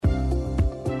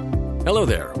Hello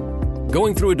there.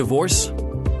 Going through a divorce?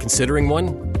 Considering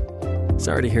one?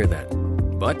 Sorry to hear that,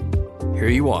 but here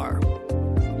you are.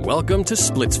 Welcome to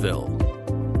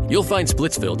Splitsville. You'll find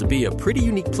Splitsville to be a pretty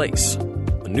unique place.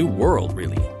 A new world,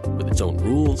 really, with its own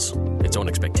rules, its own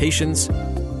expectations,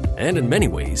 and in many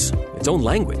ways, its own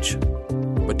language.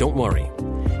 But don't worry.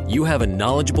 You have a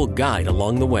knowledgeable guide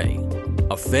along the way.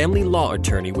 A family law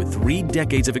attorney with 3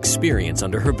 decades of experience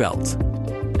under her belt.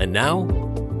 And now,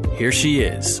 here she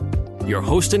is, your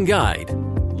host and guide,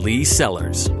 Lee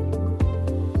Sellers.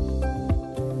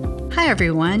 Hi,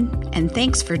 everyone, and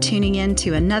thanks for tuning in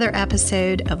to another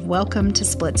episode of Welcome to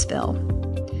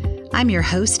Splitsville. I'm your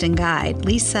host and guide,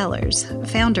 Lee Sellers,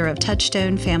 founder of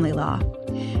Touchstone Family Law.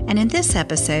 And in this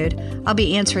episode, I'll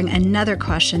be answering another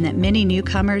question that many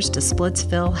newcomers to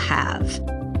Splitsville have.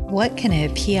 What can a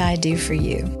PI do for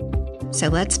you? So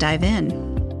let's dive in.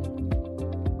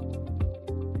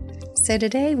 So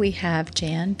today we have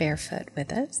Jan Barefoot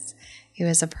with us, who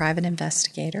is a private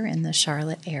investigator in the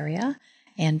Charlotte area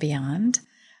and beyond.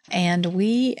 And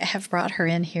we have brought her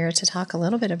in here to talk a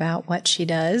little bit about what she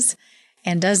does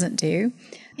and doesn't do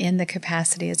in the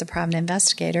capacity as a private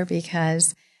investigator,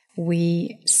 because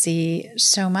we see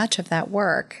so much of that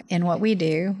work in what we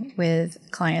do with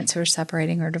clients who are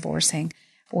separating or divorcing,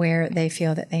 where they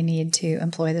feel that they need to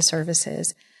employ the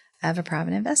services of a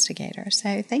private investigator.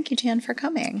 So thank you, Jan, for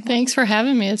coming. Thanks for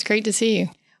having me. It's great to see you.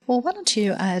 Well, why don't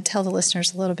you tell the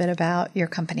listeners a little bit about your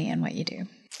company and what you do?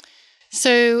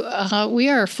 So we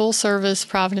are a full-service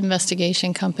private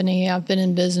investigation company. I've been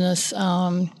in business since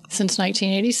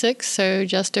 1986, so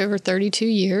just over 32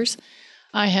 years.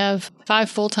 I have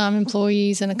 5 full-time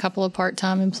employees and a couple of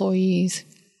part-time employees,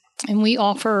 and we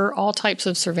offer all types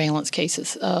of surveillance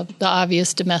cases, the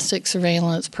obvious domestic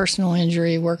surveillance, personal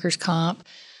injury, workers' comp.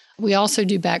 We also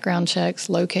do background checks,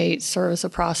 locate, service a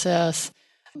process,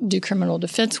 do criminal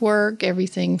defense work,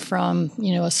 everything from,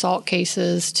 assault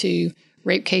cases to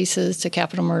rape cases to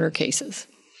capital murder cases.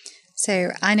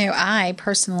 So I know I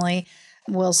personally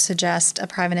will suggest a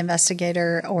private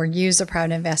investigator or use a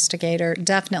private investigator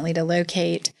definitely to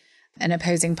locate an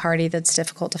opposing party that's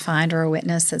difficult to find or a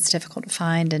witness that's difficult to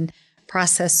find and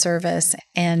process service,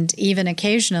 and even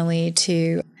occasionally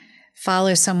to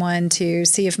follow someone to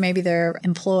see if maybe they're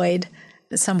employed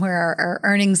somewhere or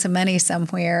earning some money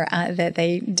somewhere that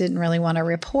they didn't really want to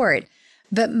report.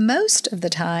 But most of the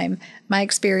time, my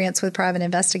experience with private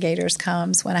investigators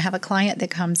comes when I have a client that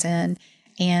comes in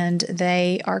and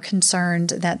they are concerned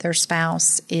that their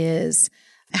spouse is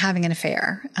having an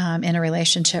affair in a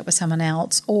relationship with someone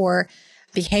else or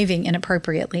behaving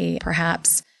inappropriately,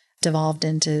 perhaps devolved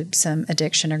into some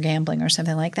addiction or gambling or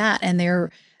something like that. And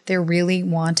they're really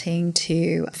wanting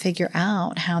to figure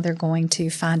out how they're going to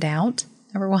find out,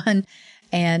 number one.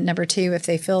 And number 2, if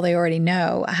they feel they already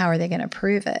know, how are they going to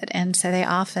prove it? And so they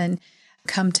often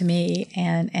come to me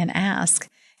and ask,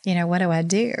 what do I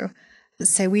do?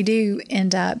 So we do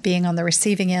end up being on the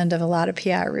receiving end of a lot of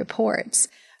PI reports.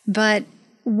 But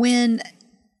when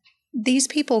these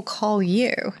people call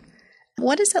you,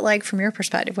 what is it like from your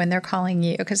perspective when they're calling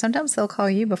you? Because sometimes they'll call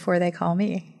you before they call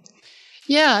me.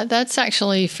 Yeah, that's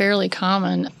actually fairly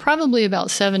common. Probably about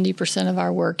 70% of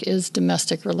our work is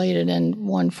domestic related in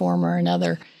one form or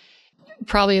another.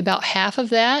 Probably about half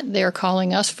of that, they're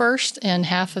calling us first, and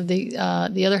half of the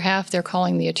other half, they're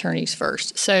calling the attorneys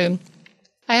first. So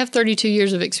I have 32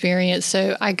 years of experience,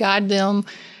 so I guide them,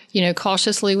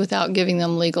 cautiously without giving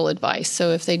them legal advice.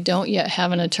 So if they don't yet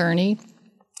have an attorney,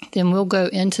 then we'll go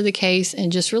into the case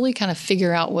and just really kind of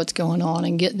figure out what's going on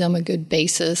and get them a good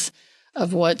basis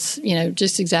of what's,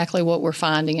 just exactly what we're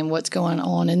finding and what's going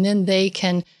on. And then they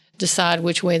can decide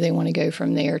which way they want to go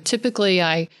from there. Typically,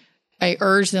 I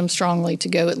urge them strongly to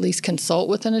go at least consult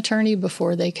with an attorney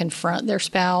before they confront their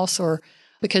spouse, or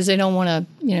because they don't want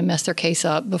to, mess their case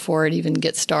up before it even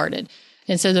gets started.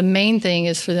 And so the main thing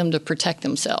is for them to protect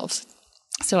themselves.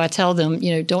 So I tell them,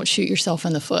 don't shoot yourself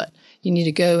in the foot. You need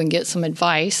to go and get some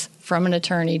advice from an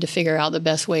attorney to figure out the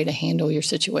best way to handle your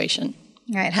situation.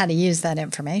 Right, how to use that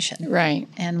information. Right.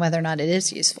 And whether or not it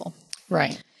is useful.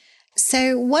 Right.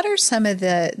 So what are some of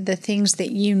the things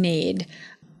that you need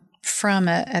from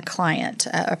a client,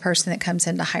 a person that comes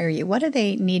in to hire you? What do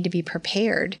they need to be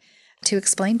prepared to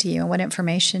explain to you, and what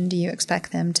information do you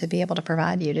expect them to be able to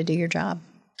provide you to do your job?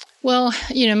 Well,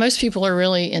 most people are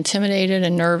really intimidated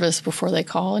and nervous before they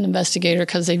call an investigator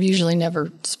because they've usually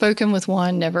never spoken with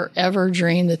one, never ever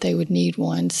dreamed that they would need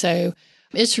one. So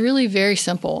it's really very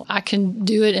simple. I can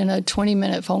do it in a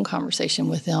 20-minute phone conversation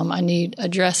with them. I need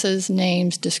addresses,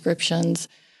 names, descriptions,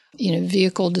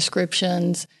 vehicle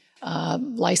descriptions,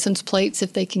 license plates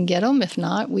if they can get them. If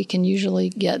not, we can usually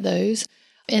get those.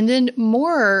 And then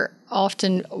more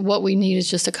often, what we need is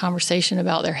just a conversation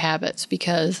about their habits,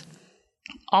 because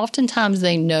oftentimes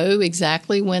they know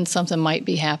exactly when something might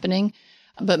be happening,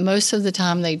 but most of the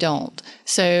time they don't.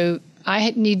 So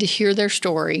I need to hear their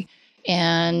story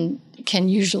and can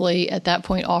usually at that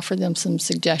point offer them some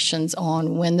suggestions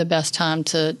on when the best time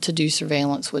to do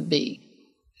surveillance would be.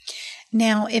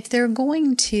 Now, if they're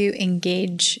going to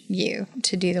engage you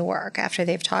to do the work after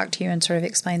they've talked to you and sort of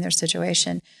explained their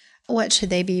situation, what should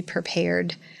they be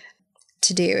prepared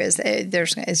to do? Is there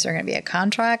going to be a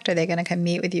contract? Are they going to come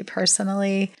meet with you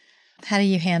personally? How do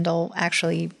you handle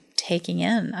actually taking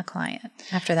in a client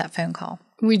after that phone call?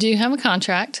 We do have a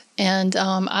contract, and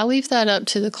I leave that up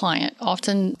to the client.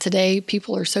 Often today,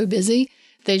 people are so busy,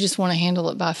 they just want to handle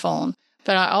it by phone.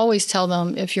 But I always tell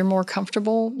them, if you're more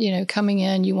comfortable, coming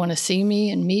in, you want to see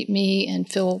me and meet me and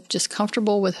feel just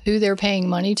comfortable with who they're paying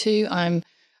money to, I'm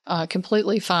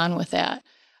completely fine with that.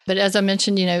 But as I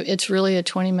mentioned, it's really a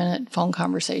 20-minute phone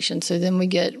conversation. So then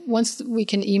once we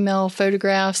can email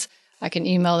photographs, I can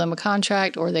email them a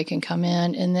contract, or they can come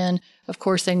in. And then, of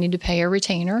course, they need to pay a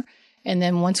retainer. And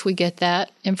then once we get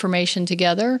that information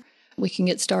together, we can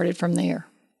get started from there.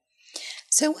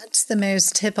 So what's the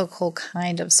most typical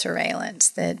kind of surveillance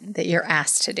that you're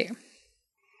asked to do?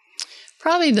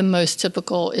 Probably the most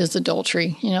typical is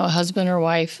adultery. A husband or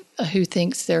wife who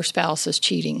thinks their spouse is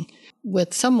cheating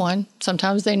with someone.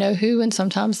 Sometimes they know who and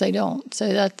sometimes they don't.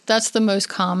 So that's the most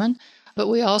common. But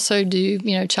we also do,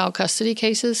 child custody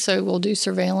cases. So we'll do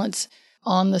surveillance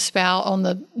on the spouse, on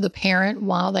the parent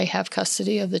while they have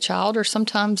custody of the child, or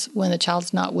sometimes when the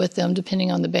child's not with them,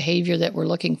 depending on the behavior that we're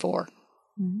looking for.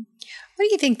 Mm-hmm. What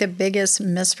do you think the biggest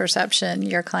misperception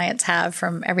your clients have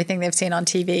from everything they've seen on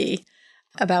TV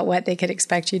about what they could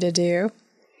expect you to do?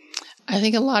 I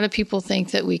think a lot of people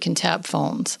think that we can tap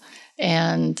phones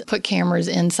and put cameras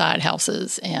inside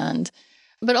houses,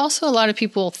 but also a lot of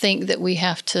people think that we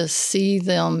have to see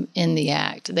them in the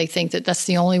act. They think that that's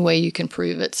the only way you can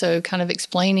prove it. So kind of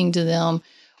explaining to them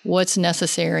what's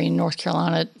necessary in North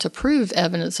Carolina to prove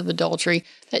evidence of adultery,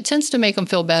 that tends to make them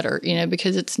feel better,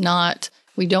 because it's not,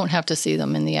 we don't have to see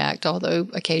them in the act, although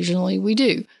occasionally we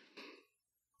do.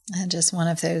 And just one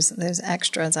of those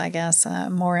extras, I guess,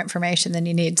 more information than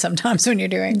you need sometimes when you're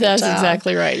doing That's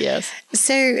exactly right, yes.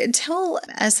 So tell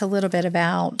us a little bit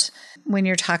about when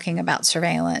you're talking about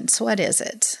surveillance. What is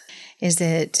it? Is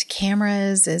it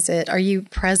cameras? Are you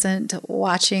present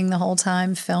watching the whole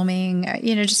time, filming?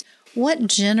 Just what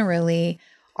generally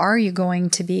are you going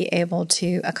to be able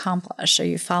to accomplish? Are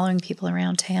you following people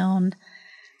around town,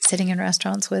 sitting in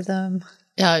restaurants with them?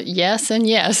 Yes and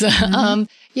yes. Mm-hmm.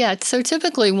 So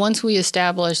typically once we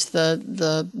establish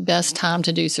the best time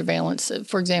to do surveillance,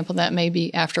 for example, that may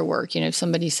be after work. If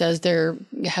somebody says they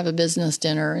have a business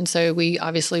dinner, and so we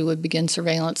obviously would begin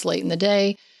surveillance late in the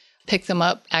day, pick them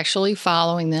up, actually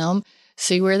following them,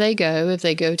 see where they go. If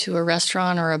they go to a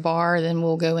restaurant or a bar, then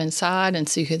we'll go inside and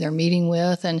see who they're meeting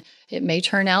with. And it may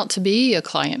turn out to be a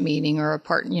client meeting or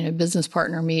a business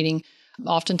partner meeting.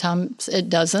 Oftentimes it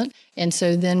doesn't. And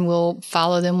so then we'll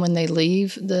follow them when they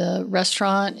leave the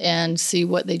restaurant and see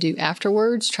what they do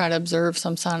afterwards, try to observe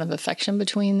some sign of affection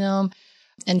between them.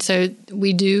 And so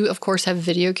we do, of course, have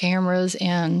video cameras,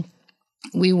 and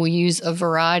we will use a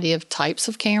variety of types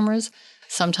of cameras.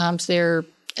 Sometimes they're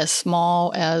as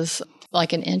small as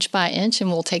like an inch by inch,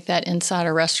 and we'll take that inside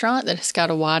a restaurant that's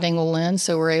got a wide angle lens,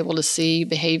 so we're able to see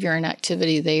behavior and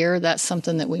activity there. That's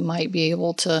something that we might be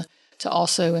able to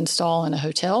also install in a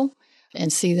hotel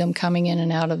and see them coming in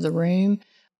and out of the room.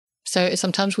 So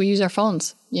sometimes we use our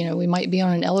phones. We might be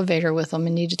on an elevator with them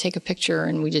and need to take a picture,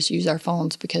 and we just use our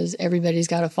phones because everybody's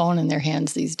got a phone in their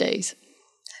hands these days.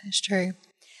 That is true.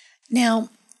 Now,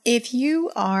 if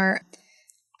you are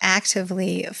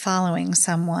actively following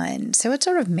someone, so what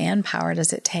sort of manpower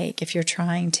does it take if you're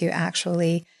trying to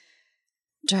actually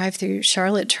drive through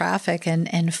Charlotte traffic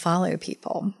and follow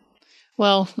people?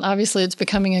 Well, obviously, it's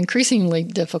becoming increasingly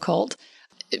difficult.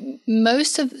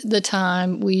 Most of the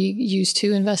time, we use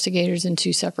 2 investigators in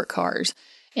 2 separate cars.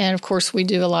 And, of course, we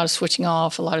do a lot of switching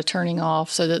off, a lot of turning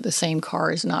off so that the same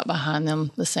car is not behind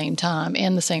them the same time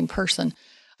and the same person.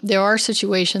 There are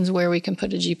situations where we can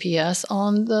put a GPS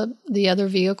on the other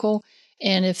vehicle.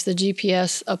 And if the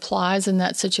GPS applies in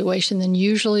that situation, then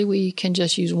usually we can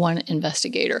just use 1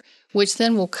 investigator, which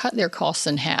then will cut their costs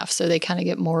in half. So they kind of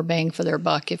get more bang for their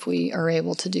buck if we are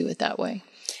able to do it that way.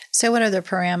 So what are the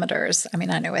parameters? I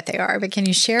mean, I know what they are, but can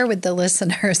you share with the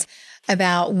listeners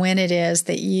about when it is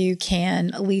that you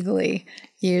can legally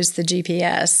use the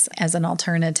GPS as an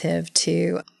alternative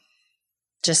to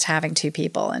just having 2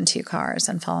 people in 2 cars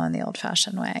and following the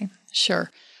old-fashioned way?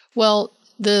 Sure. Well,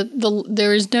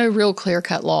 There is no real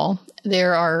clear-cut law.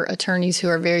 There are attorneys who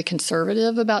are very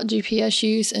conservative about GPS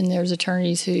use, and there's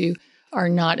attorneys who are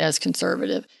not as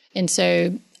conservative. And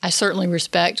so I certainly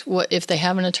respect if they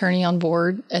have an attorney on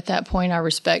board at that point, I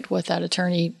respect what that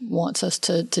attorney wants us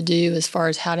to do as far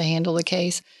as how to handle the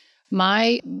case.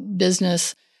 My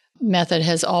business method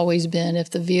has always been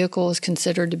if the vehicle is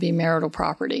considered to be marital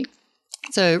property.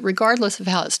 So regardless of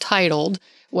how it's titled,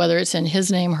 whether it's in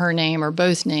his name, her name, or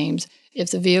both names,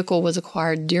 if the vehicle was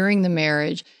acquired during the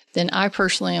marriage, then I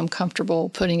personally am comfortable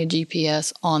putting a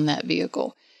GPS on that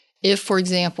vehicle. If, for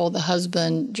example, the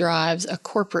husband drives a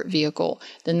corporate vehicle,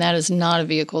 then that is not a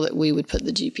vehicle that we would put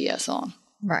the GPS on.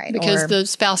 Right. Because the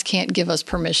spouse can't give us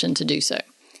permission to do so.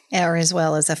 Or as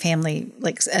well as a family,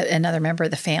 like another member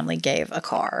of the family gave a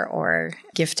car or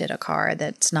gifted a car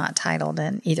that's not titled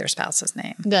in either spouse's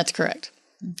name. That's correct.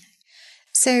 Okay.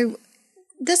 So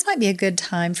this might be a good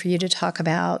time for you to talk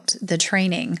about the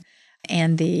training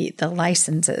and the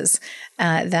licenses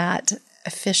that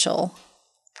official,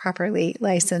 properly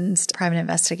licensed private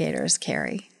investigators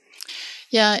carry.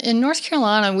 Yeah, in North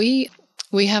Carolina, we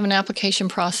have an application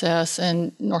process,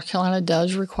 and North Carolina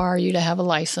does require you to have a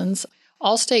license.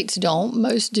 All states don't,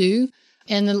 most do.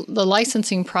 And the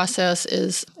licensing process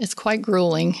it's quite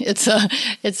grueling. It's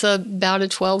about a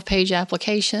 12-page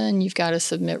application. You've got to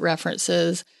submit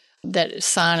references that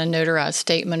sign a notarized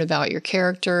statement about your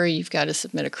character. You've got to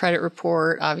submit a credit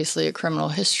report, obviously a criminal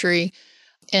history.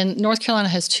 And North Carolina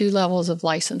has 2 levels of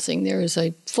licensing. There is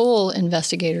a full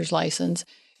investigator's license.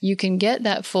 You can get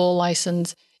that full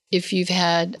license if you've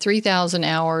had 3,000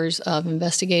 hours of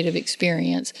investigative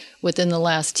experience within the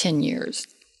last 10 years.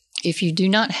 If you do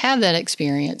not have that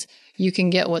experience, you can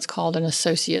get what's called an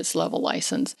associate's level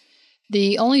license.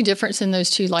 The only difference in those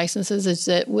 2 licenses is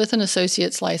that with an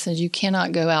associate's license, you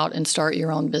cannot go out and start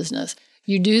your own business.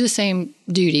 You do the same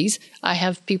duties. I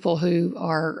have people who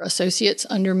are associates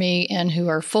under me and who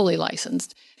are fully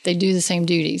licensed. They do the same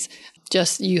duties.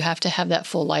 Just you have to have that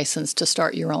full license to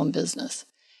start your own business.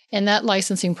 And that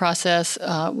licensing process,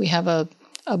 we have a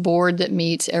board that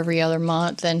meets every other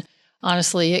month. And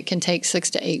honestly, it can take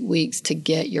 6 to 8 weeks to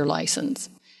get your license.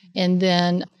 And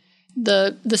then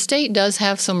the state does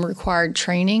have some required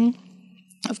training.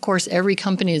 Of course, every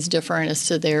company is different as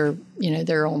to their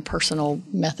own personal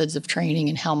methods of training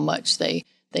and how much they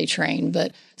train.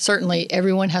 But certainly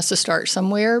everyone has to start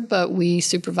somewhere, but we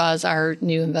supervise our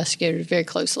new investigators very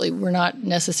closely. We're not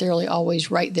necessarily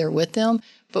always right there with them,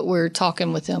 but we're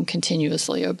talking with them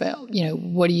continuously about,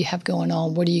 what do you have going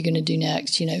on? What are you going to do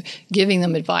next? Giving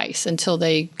them advice until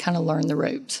they kind of learn the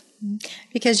ropes.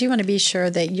 Because you want to be sure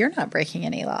that you're not breaking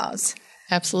any laws.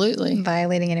 Absolutely.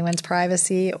 Violating anyone's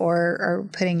privacy or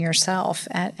putting yourself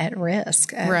at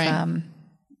risk of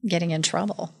getting in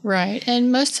trouble. Right.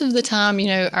 And most of the time,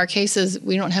 our cases,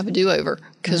 we don't have a do-over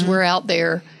because we're out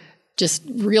there just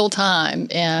real time,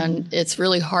 and it's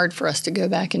really hard for us to go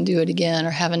back and do it again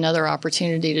or have another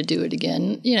opportunity to do it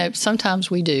again. Sometimes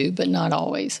we do, but not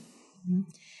always.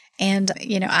 And,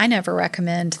 I never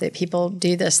recommend that people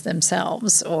do this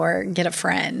themselves or get a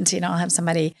friend. I'll have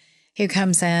somebody who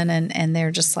comes in and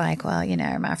they're just like, well,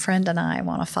 my friend and I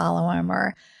want to follow him,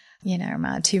 or,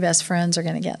 my 2 best friends are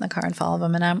going to get in the car and follow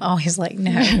them. And I'm always like,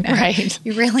 no, right.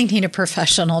 You really need a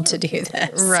professional to do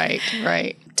this.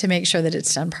 Right. To make sure that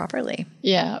it's done properly.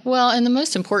 Yeah. Well, and the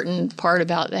most important part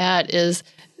about that is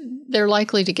they're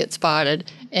likely to get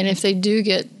spotted. And if they do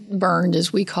get burned,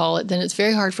 as we call it, then it's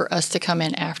very hard for us to come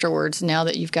in afterwards now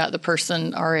that you've got the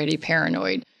person already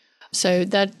paranoid. So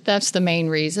that's the main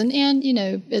reason. And,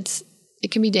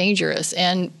 it can be dangerous.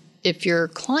 And if your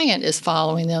client is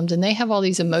following them, then they have all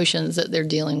these emotions that they're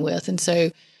dealing with. And so,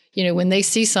 when they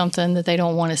see something that they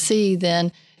don't want to see,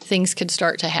 then things could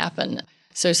start to happen.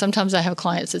 So sometimes I have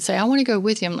clients that say, I want to go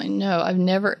with you. I'm like, no, I've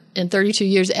never in 32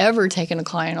 years ever taken a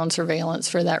client on surveillance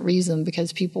for that reason,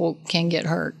 because people can get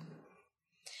hurt.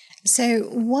 So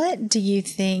what do you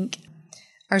think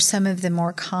are some of the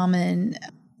more common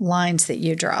lines that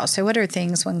you draw? So what are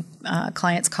things when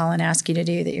clients call and ask you to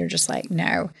do that you're just like,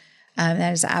 no,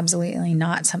 that is absolutely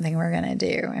not something we're going to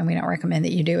do, and we don't recommend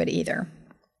that you do it either?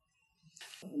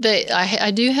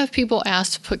 I do have people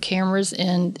asked to put cameras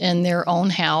in their own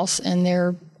house, and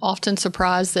they're often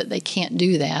surprised that they can't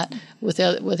do that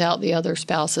without the other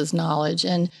spouse's knowledge.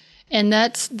 And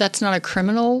that's not a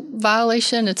criminal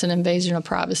violation; it's an invasion of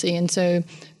privacy. And so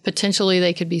potentially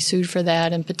they could be sued for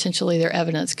that, and potentially their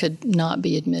evidence could not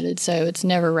be admitted. So it's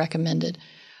never recommended.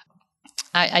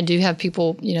 I do have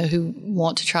people, who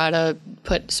want to try to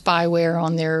put spyware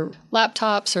on their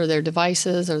laptops or their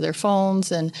devices or their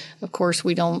phones. And, of course,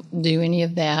 we don't do any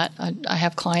of that. I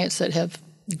have clients that have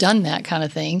done that kind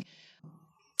of thing.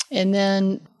 And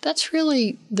then that's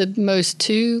really the most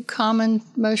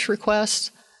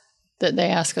requests that they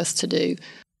ask us to do.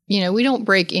 We don't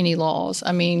break any laws.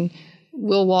 I mean,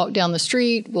 we'll walk down the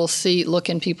street, we'll look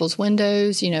in people's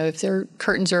windows. If their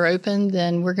curtains are open,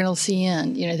 then we're going to see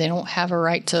in. They don't have a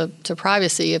right to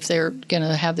privacy if they're going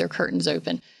to have their curtains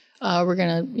open. We're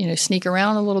going to, sneak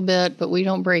around a little bit, but we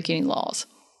don't break any laws.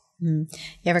 You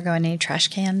ever go in any trash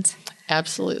cans?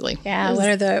 Absolutely. Yeah.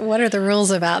 What are the rules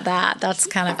about that? That's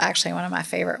kind of actually one of my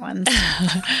favorite ones.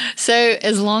 So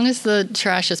as long as the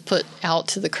trash is put out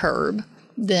to the curb,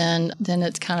 then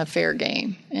it's kind of fair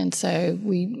game. And so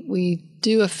we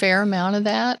do a fair amount of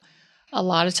that. A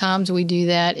lot of times we do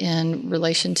that in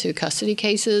relation to custody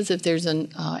cases if there's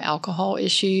an alcohol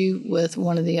issue with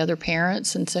one of the other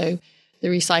parents. And so the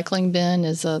recycling bin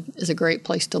is a great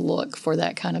place to look for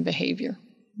that kind of behavior.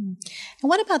 And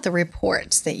what about the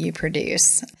reports that you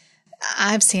produce?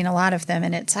 I've seen a lot of them,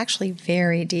 and it's actually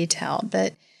very detailed,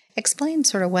 but explain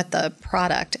sort of what the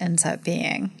product ends up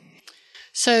being.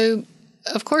 So,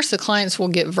 of course, the clients will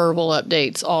get verbal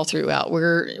updates all throughout.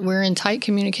 We're in tight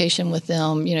communication with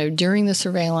them, during the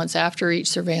surveillance, after each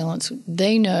surveillance.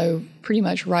 They know pretty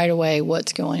much right away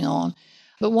what's going on.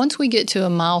 But once we get to a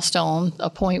milestone,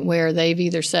 a point where they've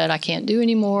either said, I can't do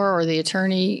anymore, or the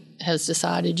attorney has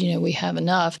decided, we have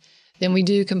enough, then we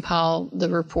do compile the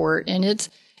report. And it's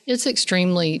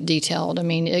extremely detailed. I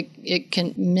mean, it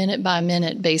can minute by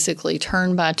minute, basically,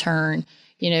 turn by turn.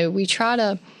 We try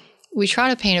to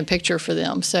paint a picture for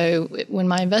them. So when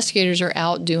my investigators are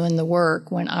out doing the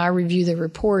work, when I review the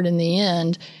report in the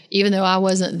end, even though I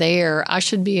wasn't there, I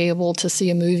should be able to see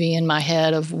a movie in my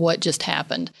head of what just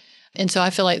happened. And so I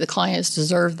feel like the clients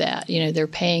deserve that. They're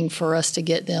paying for us to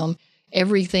get them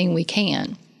everything we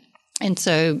can. And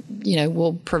so,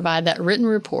 we'll provide that written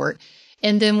report.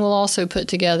 And then we'll also put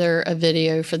together a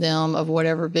video for them of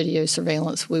whatever video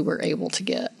surveillance we were able to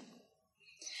get.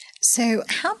 So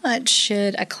how much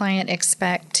should a client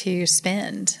expect to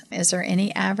spend? Is there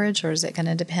any average, or is it going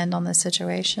to depend on the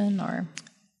situation? Or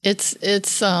It's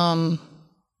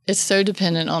so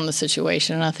dependent on the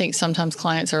situation. And I think sometimes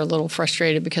clients are a little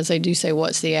frustrated because they do say,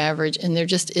 what's the average? And there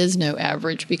just is no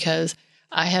average, because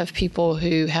I have people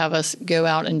who have us go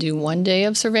out and do 1 day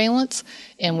of surveillance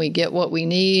and we get what we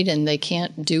need and they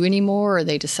can't do anymore, or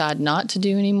they decide not to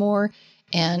do anymore.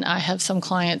 And I have some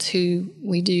clients who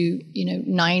we do,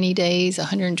 90 days,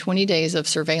 120 days of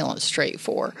surveillance straight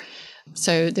for.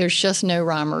 So there's just no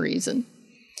rhyme or reason.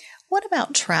 What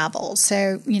about travel?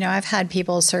 So, I've had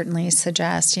people certainly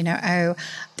suggest,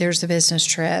 there's a business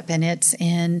trip and it's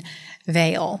in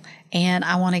Vail and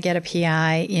I want to get a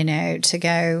PI, to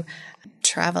go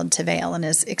travel to Vail. And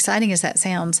as exciting as that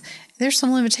sounds, there's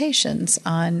some limitations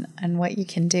on what you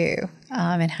can do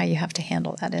and how you have to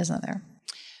handle that, isn't there?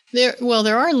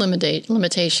 There are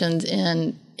limitations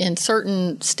in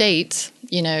certain states.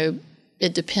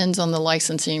 It depends on the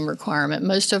licensing requirement.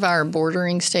 Most of our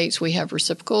bordering states we have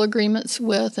reciprocal agreements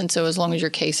with, and so as long as your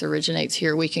case originates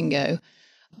here, we can go.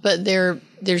 But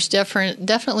there's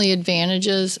definitely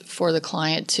advantages for the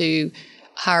client to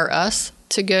hire us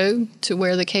to go to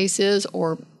where the case is,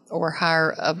 or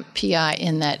hire a PI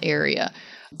in that area.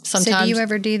 Sometimes, so do you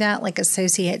ever do that, like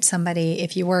associate somebody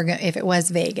if it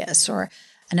was Vegas or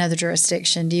another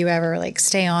jurisdiction? Do you ever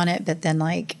stay on it, but then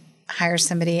hire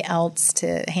somebody else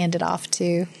to hand it off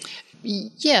to?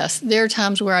 Yes, there are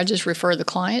times where I just refer the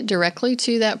client directly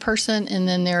to that person, and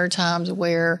then there are times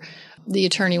where the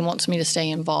attorney wants me to stay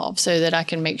involved so that I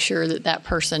can make sure that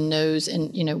person knows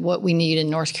what we need in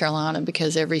North Carolina,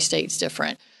 because every state's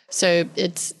different. So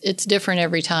it's different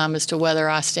every time as to whether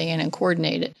I stay in and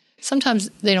coordinate it. Sometimes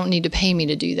they don't need to pay me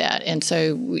to do that, and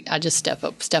so I just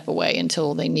step away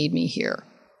until they need me here.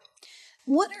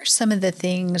 What are some of the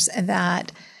things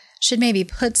that should maybe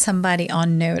put somebody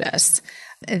on notice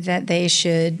that they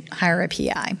should hire a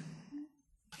PI?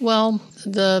 Well,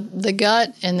 the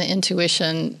gut and the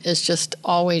intuition is just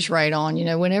always right on.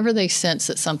 Whenever they sense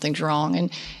that something's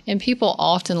wrong, and people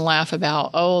often laugh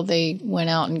about, they went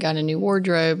out and got a new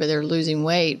wardrobe or they're losing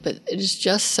weight, but it's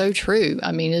just so true.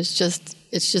 I mean, it's just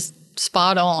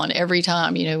spot on every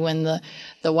time. When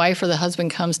the wife or the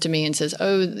husband comes to me and says,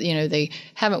 they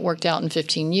haven't worked out in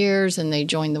 15 years and they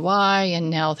joined the Y and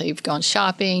now they've gone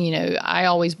shopping. I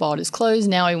always bought his clothes.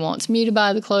 Now he wants me to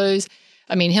buy the clothes.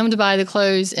 Him to buy the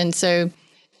clothes. And so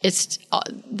it's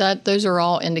those are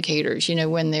all indicators,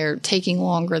 when they're taking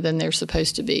longer than they're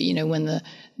supposed to be, when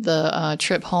the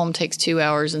trip home takes 2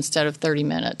 hours instead of 30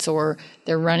 minutes, or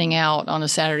they're running out on a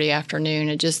Saturday afternoon.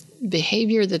 It just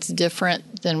behavior that's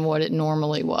different than what it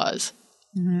normally was.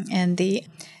 And the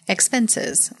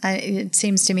expenses. It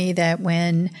seems to me that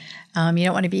when you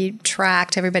don't want to be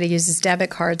tracked, everybody uses debit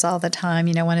cards all the time.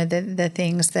 One of the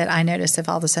things that I notice, if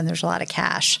all of a sudden there's a lot of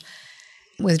cash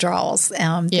withdrawals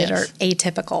that are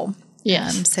atypical,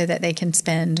 so that they can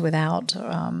spend without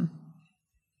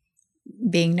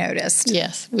being noticed.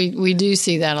 Yes, we do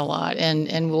see that a lot,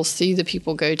 and we'll see the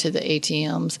people go to the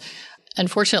ATMs.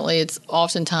 Unfortunately, it's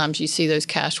oftentimes you see those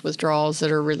cash withdrawals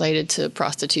that are related to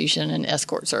prostitution and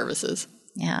escort services.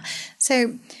 Yeah.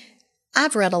 So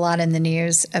I've read a lot in the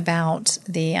news about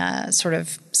the sort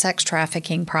of sex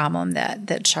trafficking problem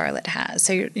that Charlotte has.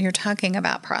 So you're talking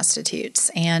about prostitutes,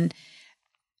 and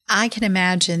I can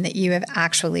imagine that you have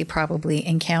actually probably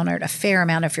encountered a fair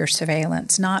amount of your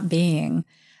surveillance not being,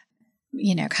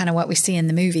 kind of what we see in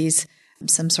the movies,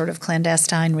 some sort of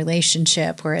clandestine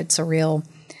relationship where it's a real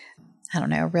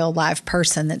live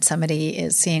person that somebody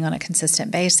is seeing on a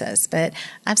consistent basis. But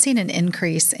I've seen an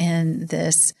increase in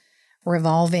this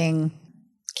revolving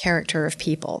character of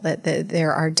people, that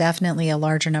there are definitely a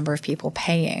larger number of people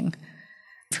paying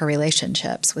for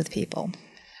relationships with people.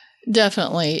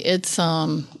 Definitely. It's,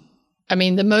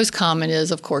 the most common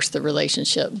is, of course, the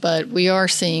relationship, but we are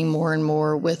seeing more and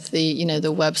more with the,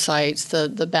 the websites,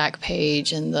 the back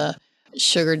page and the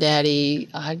sugar daddy.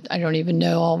 I don't even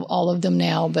know all of them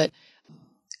now,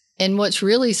 and what's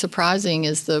really surprising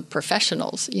is the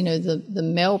professionals, the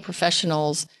male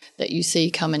professionals that you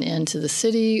see coming into the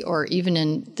city or even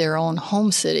in their own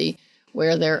home city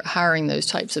where they're hiring those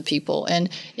types of people. And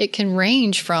it can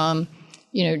range from,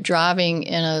 driving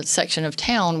in a section of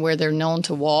town where they're known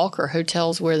to walk or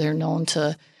hotels where they're known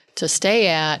to stay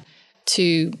at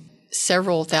to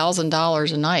several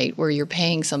 $1,000s a night where you're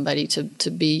paying somebody to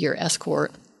be your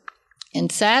escort.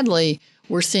 And sadly,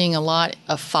 we're seeing a lot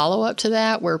of follow-up to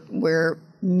that where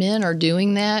men are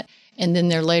doing that and then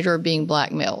they're later being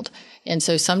blackmailed. And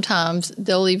so sometimes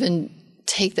they'll even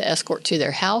take the escort to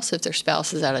their house if their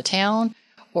spouse is out of town,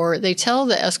 or they tell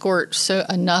the escort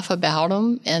enough about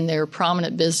them and they're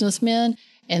prominent businessmen,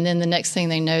 and then the next thing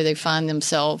they know, they find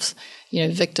themselves,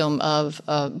 victim of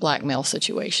a blackmail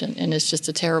situation. And it's just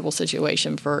a terrible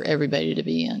situation for everybody to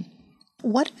be in.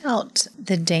 What about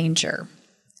the danger?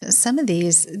 Some of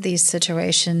these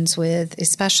situations with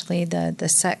especially the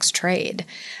sex trade,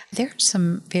 there are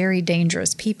some very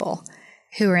dangerous people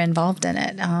who are involved in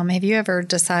it. Have you ever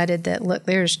decided that, look,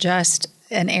 there's just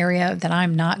an area that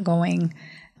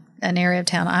an area of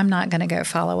town I'm not going to go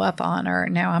follow up on, or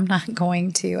no, I'm not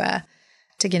going to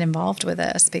get involved with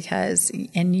this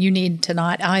and you need to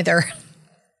not either?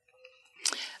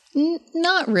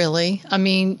 Not really.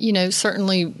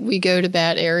 Certainly we go to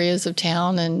bad areas of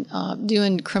town, and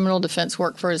doing criminal defense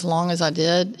work for as long as I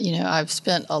did, I've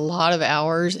spent a lot of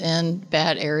hours in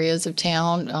bad areas of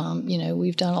town.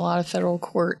 We've done a lot of federal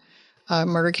court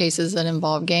murder cases that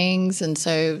involve gangs, and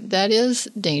so that is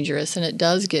dangerous and it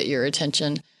does get your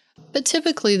attention. But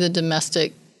typically the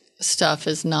domestic stuff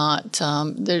is not,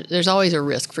 there's always a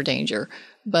risk for danger,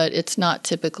 but it's not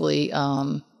typically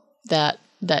that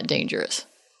dangerous.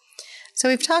 So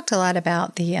we've talked a lot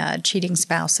about the cheating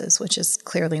spouses, which is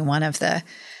clearly one of the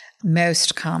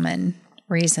most common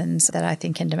reasons that I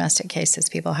think in domestic cases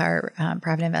people hire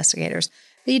private investigators.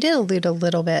 But you did allude a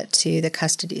little bit to the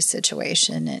custody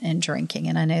situation and drinking,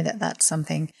 and I know that that's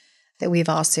something that we've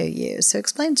also used. So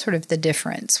explain sort of the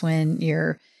difference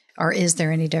or is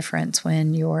there any difference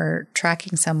when you're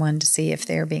tracking someone to see if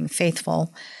they're being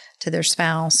faithful to their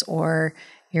spouse, or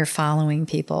you're following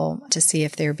people to see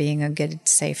if they're being a good,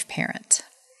 safe parent?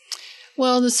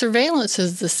 Well, the surveillance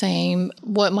is the same.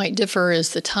 What might differ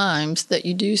is the times that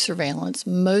you do surveillance.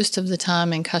 Most of the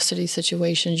time in custody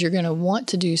situations, you're going to want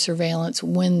to do surveillance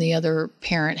when the other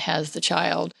parent has the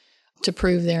child to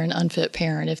prove they're an unfit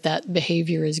parent if that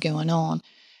behavior is going on.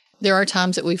 There are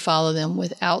times that we follow them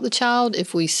without the child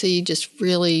if we see just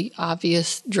really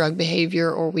obvious drug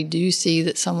behavior, or we do see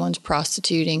that someone's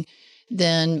prostituting,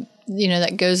 then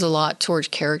that goes a lot towards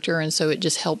character, and so it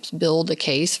just helps build a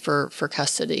case for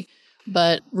custody.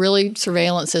 But really,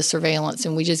 surveillance is surveillance,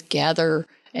 and we just gather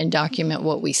and document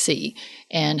what we see,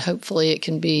 and hopefully it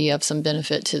can be of some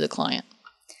benefit to the client.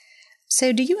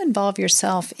 So do you involve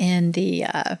yourself in the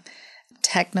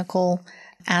technical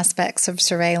aspects of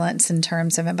surveillance in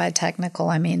terms of, and by technical,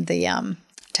 I mean the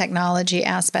technology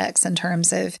aspects in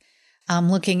terms of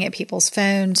looking at people's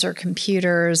phones or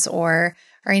computers or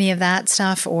any of that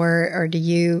stuff, or do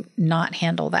you not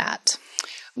handle that?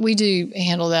 We do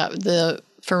handle that, the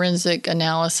forensic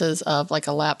analysis of like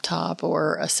a laptop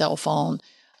or a cell phone.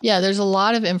 Yeah, there's a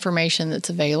lot of information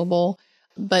that's available,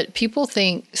 but people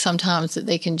think sometimes that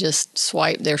they can just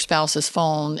swipe their spouse's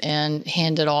phone and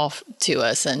hand it off to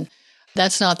us. And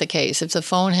That's not the case. If the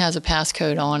phone has a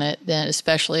passcode on it, then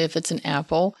especially if it's an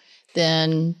Apple,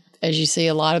 then as you see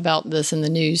a lot about this in the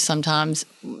news, sometimes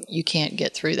you can't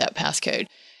get through that passcode.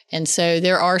 And so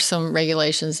there are some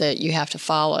regulations that you have to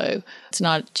follow. It's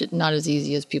not as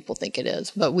easy as people think it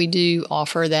is, but we do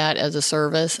offer that as a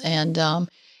service. And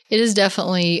it is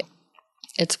definitely,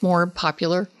 it's more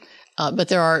popular, but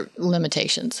there are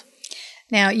limitations.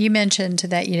 Now, you mentioned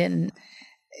that you didn't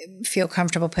feel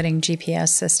comfortable putting GPS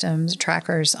systems,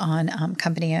 trackers on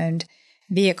company-owned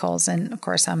vehicles. And of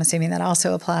course, I'm assuming that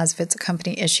also applies if it's a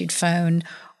company-issued phone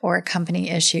or a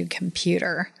company-issued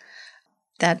computer.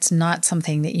 That's not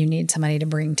something that you need somebody to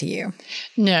bring to you.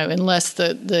 No, unless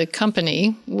the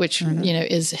company, which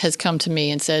has come to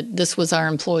me and said, this was our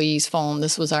employee's phone,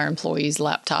 this was our employee's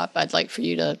laptop, I'd like for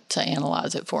you to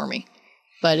analyze it for me.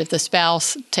 But if the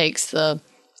spouse takes the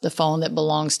phone that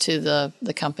belongs to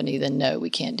the company, then no,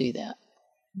 we can't do that.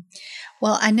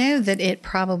 Well, I know that it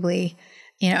probably,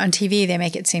 on TV they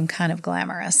make it seem kind of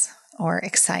glamorous or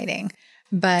exciting,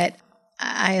 but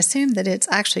I assume that it's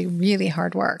actually really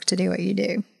hard work to do what you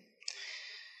do.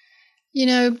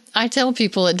 I tell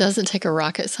people it doesn't take a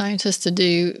rocket scientist to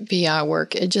do BI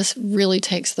work. It just really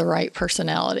takes the right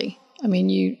personality. I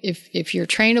mean, if you're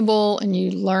trainable and you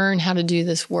learn how to do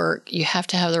this work, you have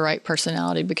to have the right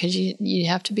personality, because you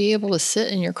have to be able to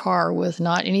sit in your car with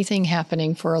not anything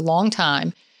happening for a long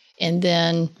time and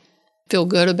then feel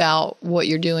good about what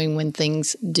you're doing when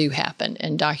things do happen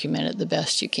and document it the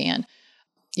best you can.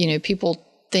 People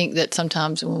think that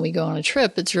sometimes when we go on a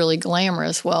trip, it's really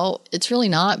glamorous. Well, it's really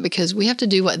not, because we have to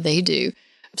do what they do.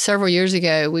 Several years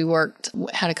ago, we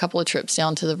had a couple of trips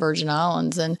down to the Virgin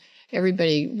Islands, and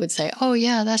everybody would say, oh,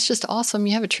 yeah, that's just awesome.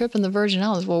 You have a trip in the Virgin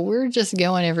Islands. Well, we're just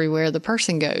going everywhere the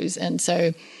person goes. And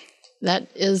so that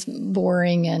is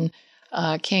boring and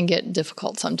can get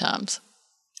difficult sometimes.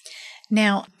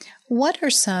 Now, what are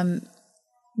some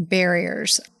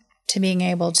barriers to being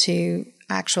able to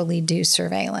actually do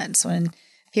surveillance? When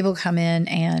people come in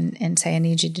and say, I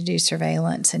need you to do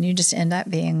surveillance, and you just end up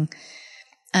being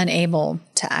unable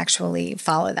to actually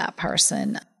follow that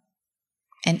person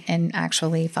and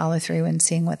actually follow through and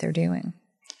seeing what they're doing?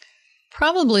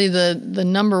 Probably the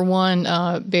number one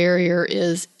barrier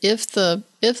is if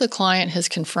the client has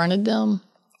confronted them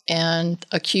and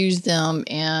accused them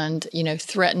and,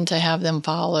 threatened to have them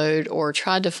followed or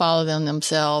tried to follow them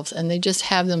themselves, and they just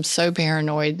have them so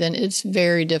paranoid, then it's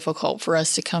very difficult for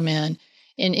us to come in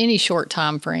any short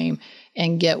time frame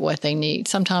and get what they need.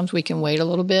 Sometimes we can wait a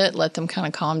little bit, let them kind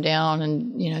of calm down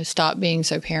and, stop being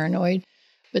so paranoid.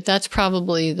 But that's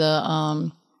probably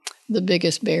the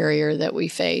biggest barrier that we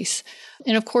face.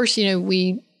 And of course,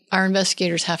 our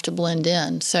investigators have to blend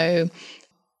in. So,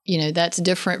 that's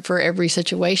different for every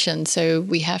situation. So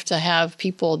we have to have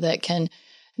people that can,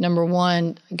 number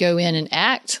one, go in and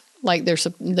act like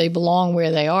they belong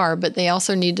where they are, but they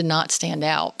also need to not stand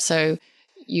out. So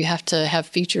you have to have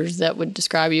features that would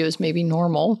describe you as maybe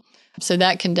normal. So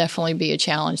that can definitely be a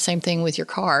challenge. Same thing with your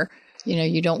car.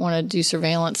 You don't want to do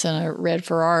surveillance in a red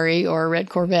Ferrari or a red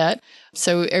Corvette.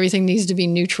 So everything needs to be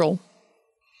neutral.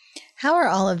 How are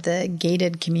all of the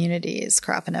gated communities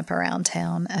cropping up around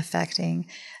town affecting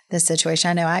this situation?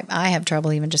 I know I have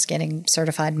trouble even just getting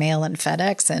certified mail and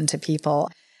FedEx into people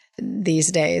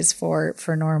these days for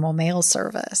normal mail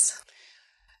service.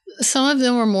 Some of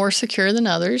them are more secure than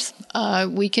others.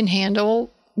 We can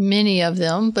handle many of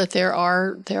them, but there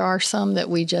are some that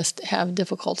we just have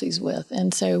difficulties with.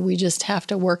 And so we just have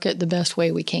to work it the best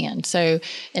way we can. So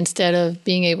instead of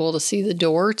being able to see the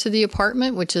door to the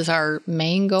apartment, which is our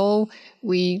main goal,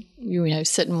 we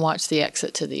sit and watch the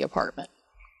exit to the apartment.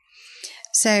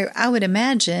 So I would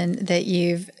imagine that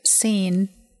you've seen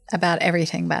about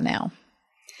everything by now.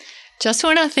 Just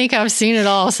when I think I've seen it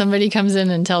all, somebody comes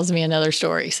in and tells me another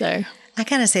story. So I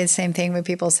kind of say the same thing when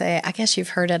people say, I guess you've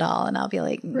heard it all. And I'll be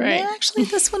like, right. No, actually,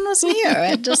 this one was new.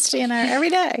 And just, every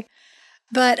day.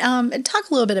 But talk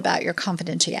a little bit about your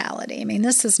confidentiality. I mean,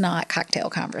 this is not cocktail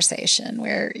conversation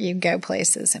where you go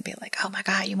places and be like, oh, my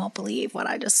God, you won't believe what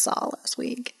I just saw last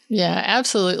week. Yeah,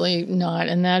 absolutely not.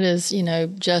 And that is,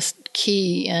 just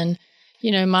key. And,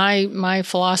 my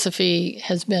philosophy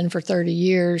has been for 30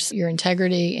 years, your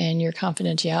integrity and your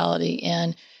confidentiality.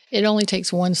 And it only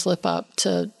takes one slip up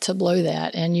to blow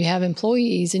that. And you have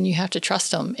employees and you have to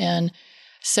trust them. And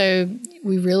so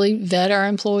we really vet our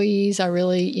employees. I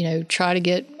really,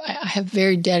 I have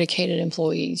very dedicated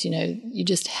employees. You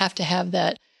just have to have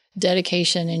that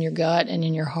dedication in your gut and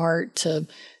in your heart to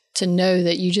know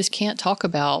that you just can't talk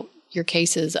about your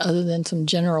cases other than some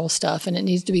general stuff. And it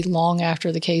needs to be long after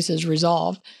the case is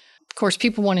resolved. Of course,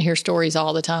 people want to hear stories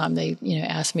all the time. They,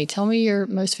 ask me, tell me your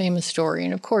most famous story.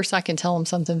 And of course, I can tell them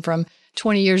something from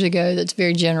 20 years ago that's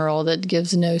very general, that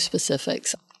gives no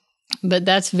specifics. But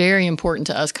that's very important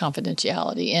to us,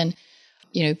 confidentiality. And,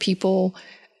 people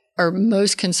are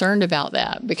most concerned about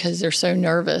that because they're so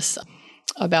nervous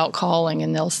about calling,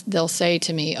 and they'll say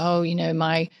to me, oh,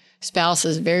 my spouse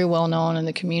is very well known in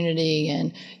the community,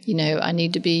 and I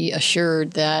need to be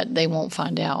assured that they won't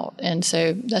find out. And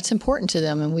so that's important to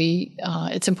them, and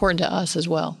it's important to us as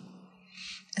well.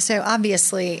 So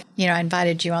obviously, I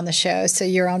invited you on the show, so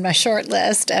you're on my short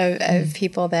list of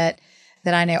people that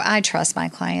I know I trust my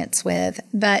clients with.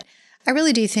 But I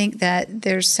really do think that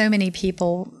there's so many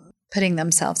people putting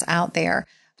themselves out there.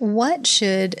 What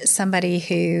should somebody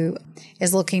who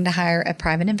is looking to hire a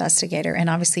private investigator, and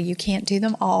obviously you can't do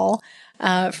them all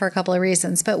for a couple of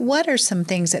reasons, but what are some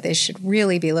things that they should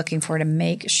really be looking for to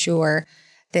make sure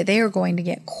that they are going to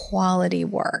get quality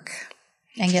work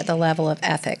and get the level of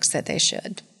ethics that they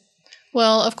should?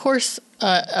 Well, of course,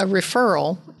 a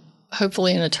referral,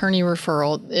 hopefully an attorney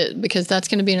referral, because that's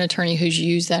going to be an attorney who's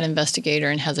used that investigator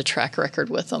and has a track record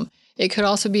with them. It could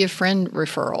also be a friend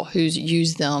referral who's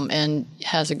used them and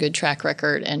has a good track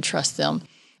record and trusts them.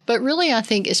 But really, I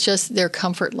think it's just their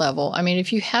comfort level. I mean,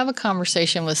 if you have a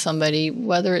conversation with somebody,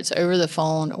 whether it's over the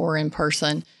phone or in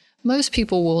person, most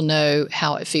people will know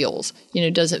how it feels.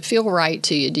 Does it feel right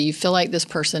to you? Do you feel like this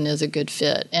person is a good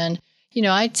fit? And,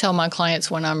 I tell my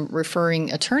clients when I'm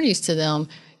referring attorneys to them,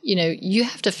 you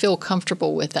have to feel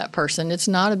comfortable with that person. It's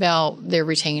not about their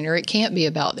retainer. It can't be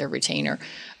about their retainer.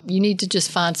 You need to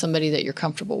just find somebody that you're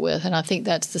comfortable with. And I think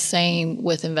that's the same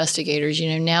with investigators.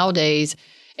 Nowadays,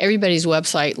 everybody's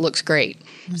website looks great.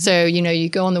 Mm-hmm. So, you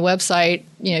go on the website,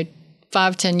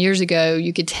 5-10 years ago,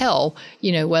 you could tell,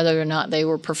 whether or not they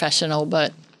were professional.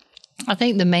 But I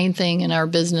think the main thing in our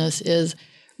business is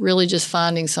really just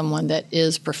finding someone that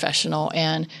is professional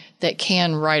and that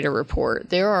can write a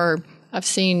report. I've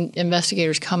seen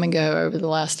investigators come and go over the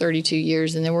last 32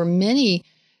 years, and there were many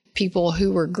people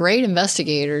who were great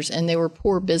investigators and they were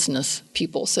poor business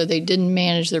people. So they didn't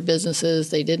manage their businesses.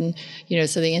 They didn't,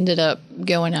 so they ended up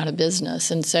going out of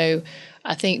business. And so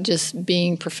I think just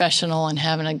being professional and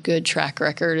having a good track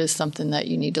record is something that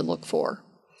you need to look for.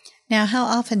 Now, how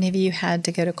often have you had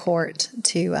to go to court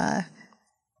to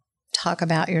talk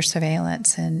about your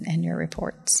surveillance and your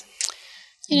reports?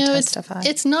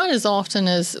 It's not as often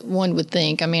as one would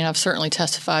think. I mean, I've certainly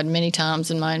testified many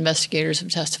times, and my investigators have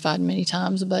testified many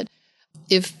times. But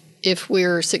if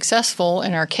we're successful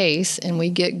in our case and we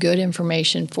get good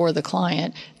information for the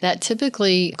client, that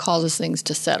typically causes things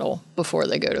to settle before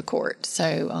they go to court.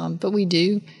 So, but we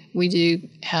do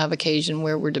have occasion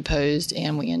where we're deposed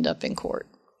and we end up in court.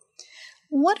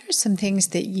 What are some things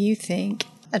that you think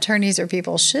attorneys or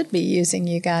people should be using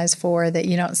you guys for that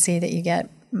you don't see that you get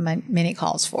many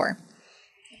calls for,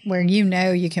 where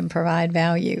you can provide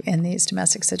value in these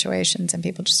domestic situations and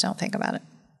people just don't think about it?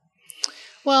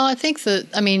 Well, I think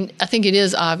it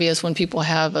is obvious when people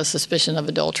have a suspicion of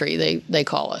adultery, they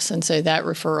call us. And so that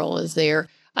referral is there.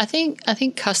 I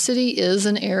think custody is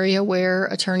an area where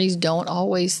attorneys don't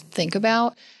always think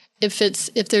about. If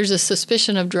there's a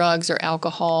suspicion of drugs or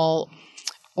alcohol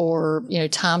or,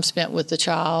 time spent with the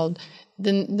child,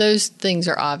 then those things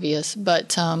are obvious.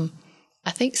 But, I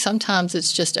think sometimes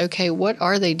it's just, okay, what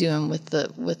are they doing with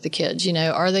the kids?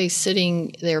 Are they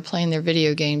sitting there playing their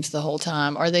video games the whole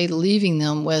time? Are they leaving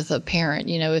them with a parent?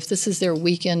 If this is their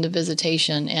weekend of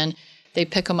visitation and they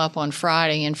pick them up on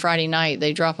Friday and Friday night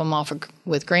they drop them off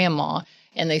with grandma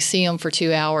and they see them for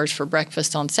 2 hours for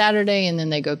breakfast on Saturday and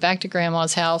then they go back to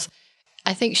grandma's house.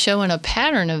 I think showing a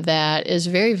pattern of that is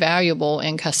very valuable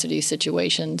in custody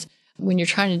situations when you're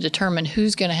trying to determine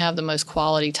who's going to have the most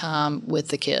quality time with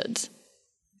the kids.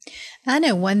 I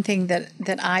know one thing that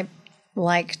I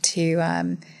like to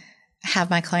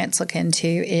have my clients look into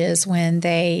is when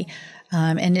they,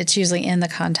 and it's usually in the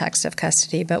context of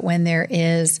custody, but when there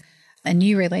is a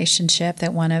new relationship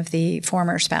that one of the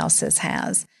former spouses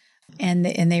has and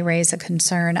they raise a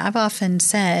concern, I've often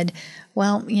said,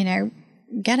 well,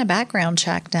 get a background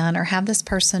check done or have this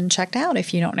person checked out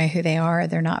if you don't know who they are or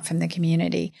they're not from the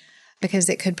community, because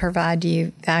it could provide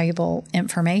you valuable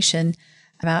information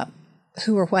about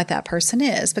who or what that person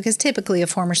is, because typically a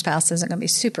former spouse isn't going to be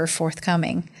super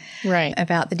forthcoming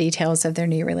about the details of their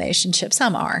new relationship.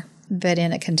 Some are, but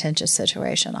in a contentious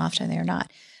situation, often they're not.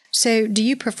 So do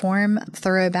you perform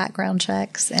thorough background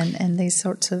checks and these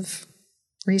sorts of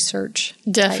research?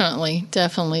 Definitely.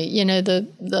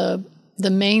 The The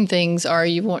main things are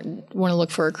you want to look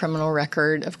for a criminal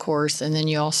record, of course, and then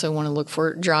you also want to look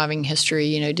for driving history.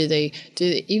 You know, do they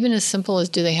even as simple as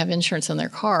do they have insurance on their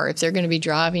car? If they're going to be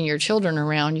driving your children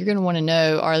around, you're going to want to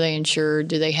know, are they insured?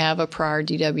 Do they have a prior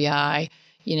DWI?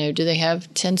 You know, do they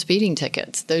have 10 speeding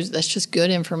tickets? That's just good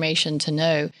information to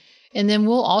know. And then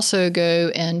we'll also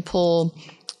go and pull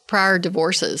prior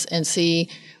divorces and see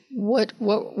what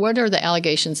are the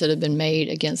allegations that have been made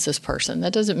against this person.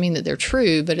 That doesn't mean that they're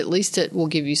true, but at least it will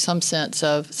give you some sense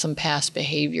of some past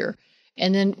behavior.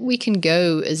 And then we can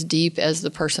go as deep as the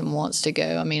person wants to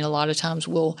go. I mean, a lot of times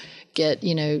we'll get,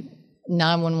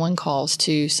 911 calls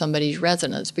to somebody's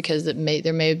residence because there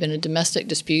may have been a domestic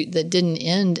dispute that didn't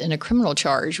end in a criminal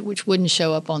charge, which wouldn't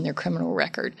show up on their criminal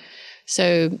record.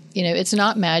 So, it's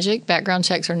not magic. Background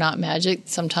checks are not magic.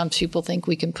 Sometimes people think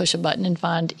we can push a button and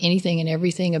find anything and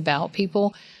everything about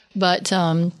people. But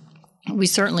we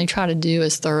certainly try to do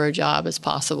as thorough a job as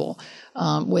possible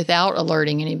without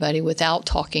alerting anybody, without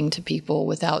talking to people,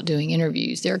 without doing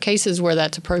interviews. There are cases where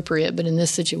that's appropriate, but in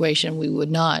this situation, we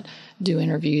would not do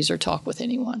interviews or talk with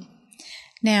anyone.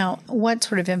 Now, what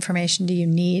sort of information do you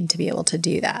need to be able to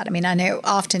do that? I mean, I know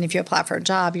often if you apply for a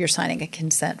job, you're signing a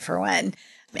consent for one.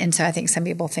 And so I think some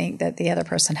people think that the other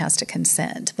person has to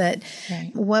consent. But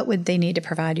right. What would they need to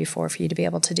provide you for you to be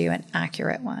able to do an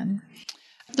accurate one?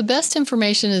 The best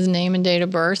information is name and date of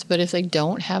birth. But if they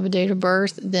don't have a date of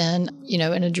birth, then,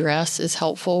 an address is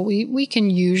helpful. We can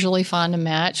usually find a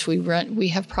match. We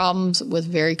have problems with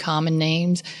very common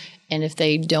names. And if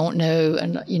they don't know,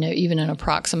 even an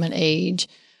approximate age.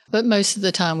 But most of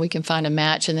the time we can find a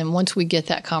match. And then once we get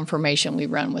that confirmation, we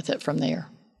run with it from there.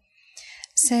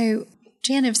 So,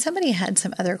 Jan, if somebody had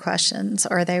some other questions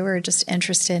or they were just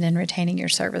interested in retaining your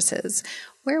services,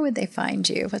 where would they find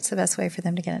you? What's the best way for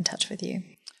them to get in touch with you?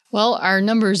 Well, our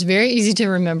number is very easy to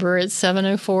remember. It's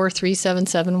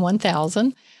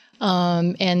 704-377-1000.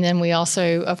 And then we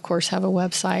also, of course, have a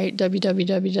website,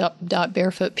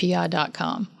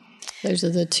 www.barefootpi.com. Those are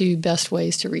the two best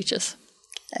ways to reach us.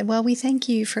 Well, we thank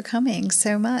you for coming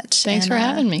so much. Thanks for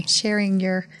having me. Sharing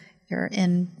your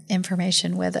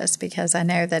information with us, because I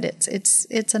know that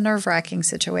it's a nerve-wracking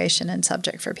situation and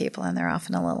subject for people, and they're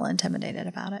often a little intimidated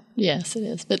about it. Yes, it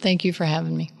is. But thank you for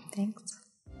having me. Thanks.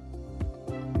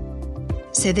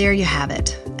 So there you have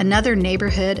it. Another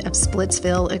neighborhood of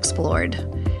Splitsville explored.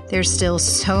 There's still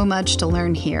so much to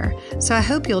learn here, so I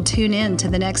hope you'll tune in to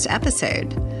the next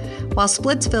episode. While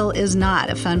Splitsville is not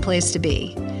a fun place to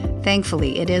be,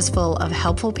 thankfully it is full of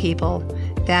helpful people,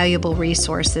 valuable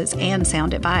resources, and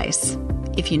sound advice,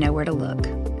 if you know where to look.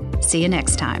 See you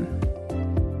next time.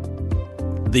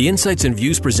 The insights and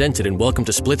views presented in Welcome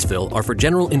to Splitsville are for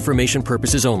general information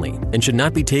purposes only and should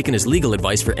not be taken as legal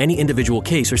advice for any individual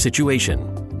case or situation.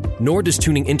 Nor does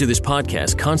tuning into this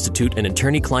podcast constitute an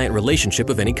attorney-client relationship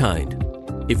of any kind.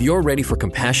 If you're ready for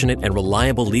compassionate and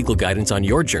reliable legal guidance on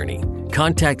your journey,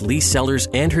 contact Lee Sellers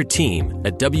and her team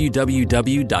at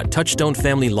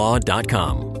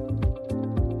www.touchstonefamilylaw.com.